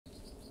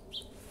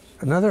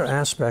Another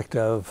aspect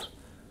of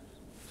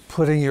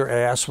putting your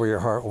ass where your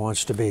heart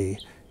wants to be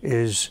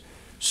is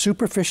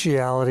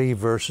superficiality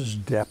versus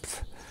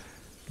depth.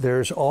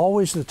 There's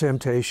always the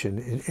temptation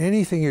in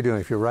anything you're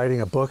doing, if you're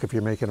writing a book, if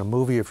you're making a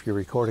movie, if you're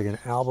recording an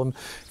album,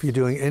 if you're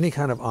doing any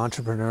kind of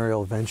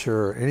entrepreneurial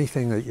venture or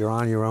anything that you're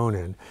on your own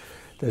in,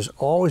 there's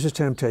always a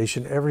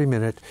temptation every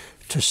minute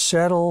to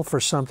settle for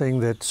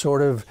something that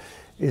sort of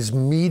is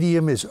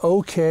medium, is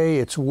okay,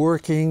 it's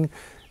working,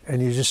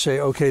 and you just say,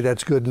 okay,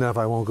 that's good enough,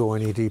 I won't go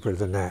any deeper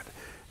than that.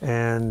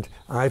 And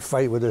I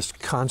fight with this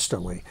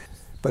constantly.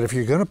 But if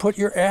you're going to put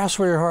your ass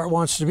where your heart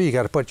wants to be, you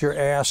got to put your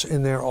ass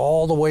in there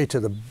all the way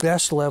to the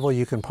best level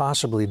you can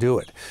possibly do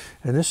it.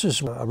 And this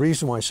is a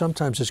reason why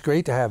sometimes it's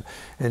great to have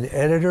an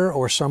editor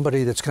or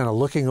somebody that's kind of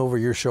looking over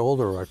your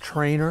shoulder, or a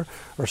trainer,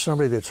 or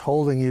somebody that's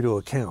holding you to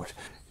account.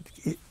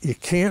 You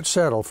can't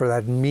settle for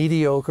that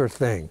mediocre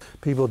thing.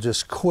 People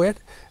just quit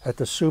at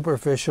the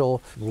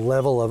superficial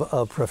level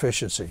of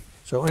proficiency.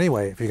 So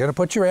anyway, if you're going to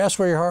put your ass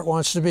where your heart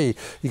wants to be,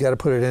 you got to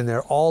put it in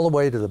there all the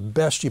way to the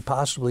best you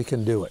possibly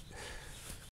can do it.